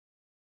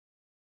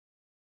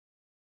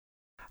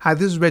Hi,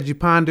 this is Reggie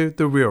Ponder,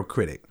 the Real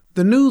Critic.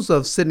 The news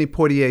of Sidney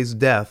Poitier's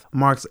death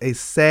marks a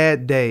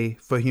sad day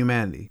for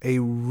humanity, a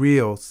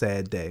real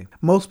sad day.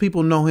 Most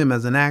people know him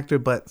as an actor,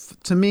 but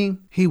to me,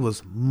 he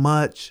was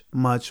much,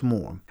 much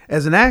more.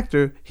 As an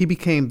actor, he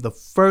became the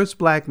first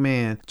black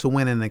man to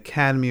win an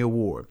Academy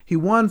Award. He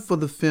won for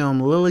the film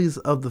Lilies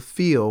of the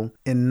Field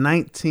in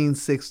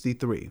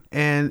 1963.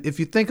 And if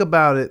you think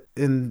about it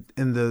in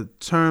the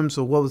terms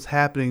of what was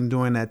happening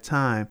during that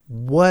time,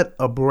 what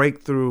a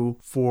breakthrough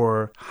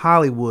for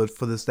Hollywood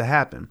for this to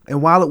happen.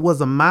 And while it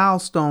was a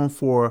milestone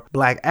for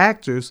black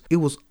actors, it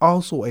was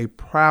also a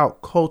proud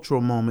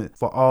cultural moment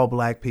for all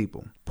black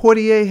people.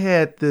 Poitier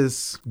had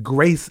this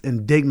grace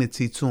and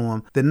dignity to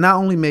him that not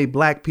only made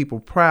black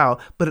people proud,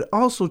 but it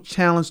also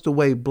challenged the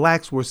way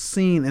blacks were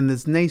seen in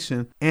this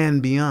nation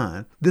and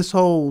beyond. This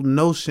whole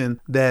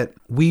notion that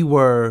we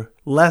were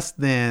less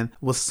than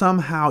was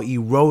somehow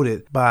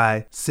eroded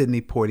by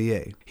Sidney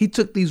Poitier. He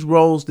took these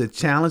roles that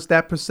challenged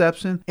that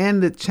perception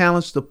and that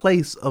challenged the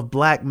place of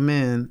black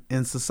men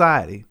in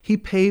society. He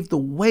paved the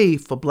way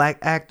for black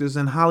actors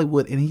in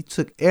Hollywood, and he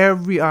took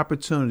every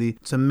opportunity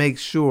to make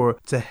sure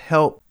to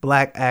help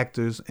black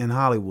actors in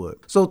Hollywood.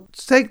 So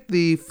take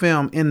the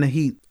film In the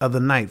Heat of the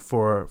Night,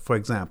 for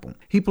example.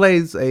 He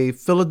plays a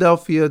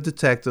Philadelphia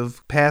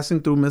detective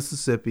passing through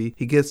Mississippi.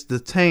 He gets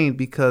detained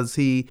because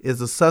he is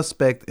a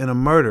suspect in a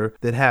murder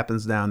that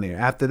happens down there.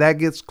 After that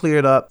gets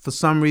cleared up, for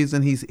some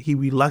reason he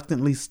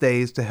reluctantly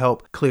stays to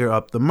help clear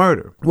up the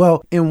murder.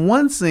 Well, in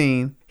one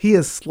scene, he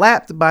is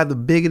slapped by the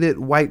bigoted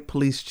white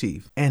police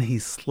chief, and he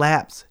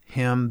slaps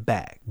him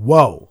back.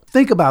 Whoa.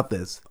 Think about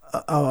this.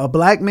 A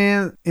black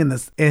man and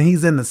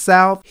he's in the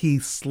South. He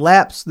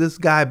slaps this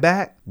guy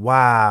back.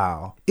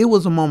 Wow. It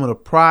was a moment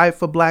of pride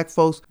for black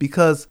folks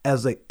because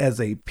as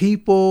a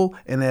people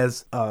and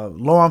as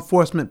law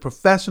enforcement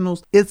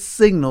professionals, it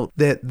signaled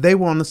that they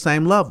were on the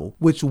same level,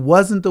 which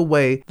wasn't the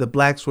way the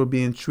blacks were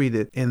being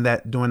treated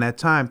during that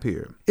time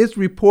period. It's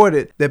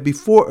reported that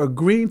before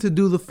agreeing to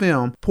do the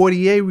film,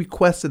 Poitier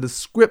requested a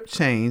script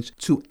change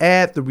to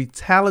add the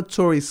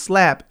retaliatory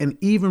slap and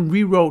even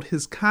rewrote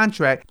his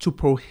contract to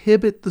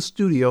prohibit the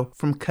studio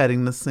from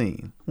cutting the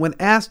scene. When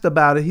asked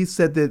about it, he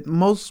said that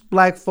most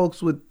black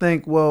folks would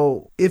think,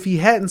 well, if he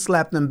hadn't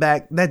slapped them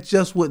back, that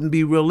just wouldn't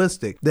be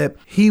realistic, that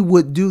he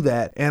would do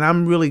that. And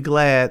I'm really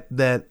glad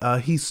that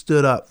he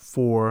stood up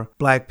for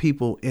black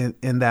people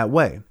in that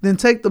way. Then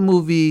take the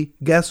movie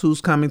Guess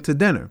Who's Coming to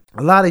Dinner.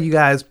 A lot of you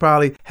guys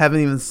probably haven't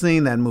even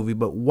seen that movie,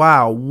 but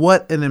wow,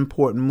 what an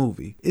important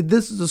movie.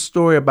 This is a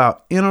story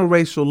about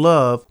interracial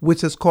love,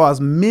 which has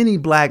caused many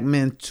black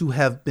men to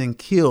have been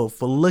killed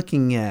for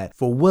looking at,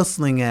 for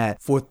whistling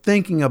at, for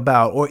thinking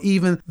about, or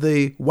even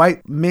the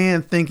white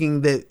man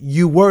thinking that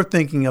you were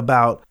thinking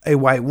about a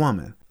white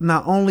woman.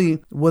 Not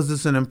only was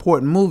this an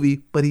important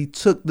movie, but he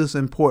took this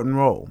important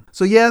role.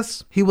 So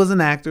yes, he was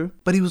an actor,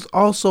 but he was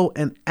also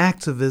an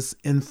activist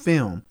in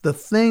film. The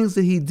things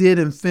that he did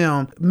in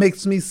film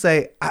makes me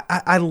say,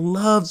 I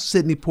love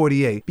Sidney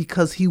Poitier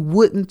because he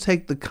wouldn't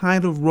take the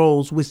kind of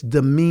roles which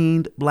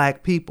demeaned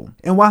black people.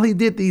 And while he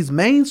did these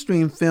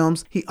mainstream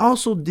films, he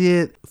also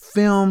did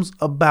films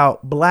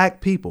about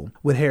black people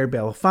with Harry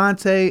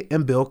Belafonte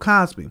and Bill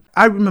Cosby.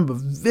 I remember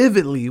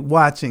vividly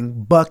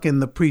watching Buck and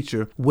the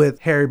Preacher with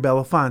Harry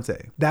Belafonte.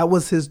 That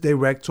was his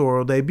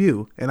directorial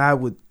debut, and I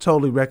would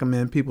totally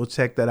recommend people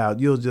check that out.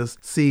 You'll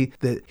just see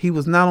that he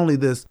was not only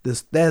this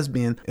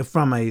thespian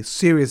from a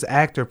serious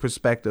actor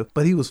perspective,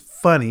 but he was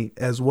funny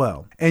as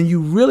well. And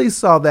you really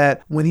saw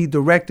that when he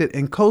directed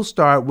and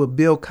co-starred with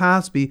Bill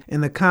Cosby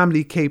in the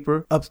comedy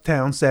caper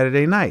Uptown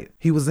Saturday Night.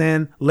 He was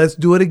in Let's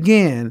Do It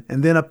Again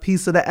and then A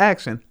Piece of the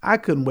Action. I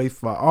couldn't wait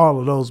for all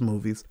of those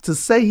movies. To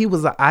say he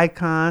was an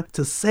icon,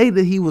 to say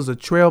that he was a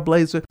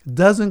trailblazer,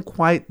 doesn't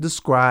quite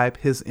describe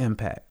his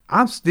impact.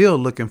 I'm still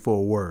looking for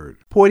a word.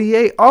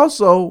 Poitier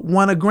also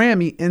won a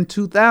Grammy in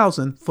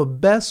 2000 for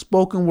Best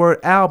Spoken Word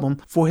Album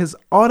for his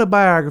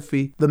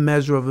autobiography, The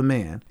Measure of a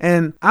Man.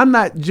 And I'm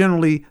not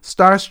generally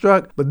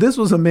starstruck, but this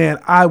was a man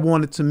I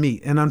wanted to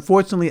meet. And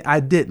unfortunately, I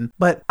didn't.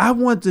 But I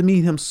wanted to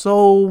meet him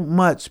so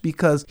much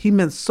because he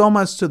meant so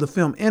much to the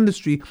film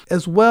industry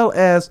as well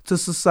as to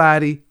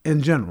society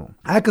in general.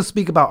 I could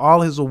speak about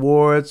all his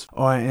awards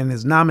and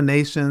his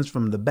nominations,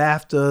 from the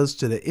BAFTAs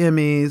to the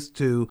Emmys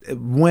to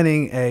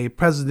winning a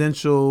Presidential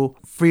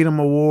Freedom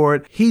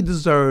Award. He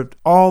deserved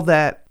all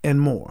that and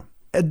more.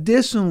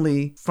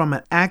 Additionally, from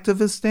an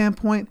activist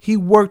standpoint, he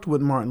worked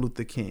with Martin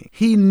Luther King.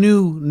 He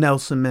knew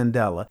Nelson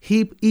Mandela.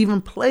 He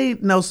even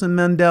played Nelson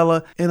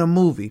Mandela in a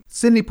movie.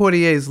 Sidney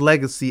Poitier's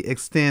legacy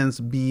extends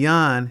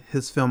beyond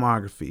his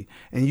filmography,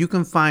 and you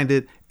can find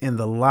it in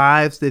the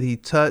lives that he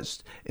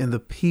touched, in the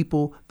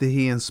people that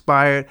he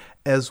inspired,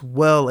 as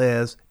well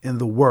as in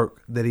the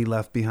work that he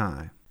left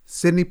behind.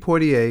 Sidney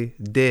Poitier,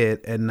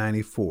 dead at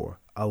 94.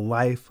 A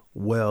life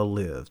well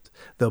lived.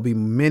 There'll be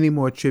many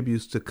more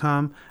tributes to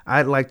come.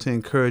 I'd like to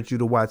encourage you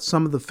to watch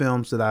some of the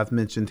films that I've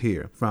mentioned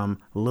here, from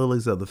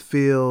Lilies of the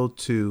Field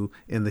to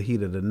In the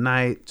Heat of the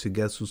Night to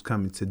Guess Who's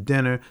Coming to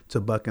Dinner to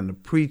Buck and the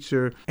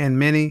Preacher, and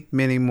many,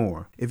 many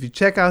more. If you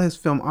check out his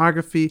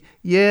filmography,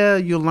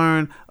 you'll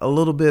learn a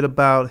little bit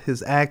about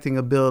his acting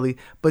ability,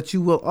 but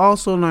you will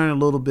also learn a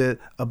little bit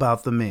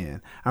about the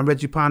man. I'm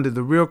Reggie Ponder,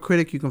 The Real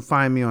Critic. You can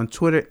find me on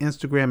Twitter,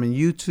 Instagram, and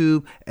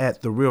YouTube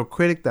at The Real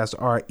Critic. That's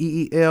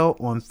REEL.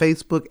 On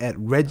Facebook at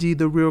Reggie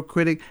The Real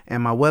Critic,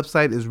 and my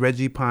website is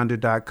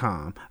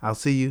reggieponder.com. I'll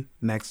see you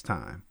next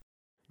time.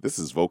 This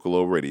is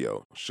Vocalo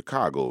Radio,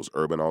 Chicago's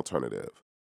urban alternative.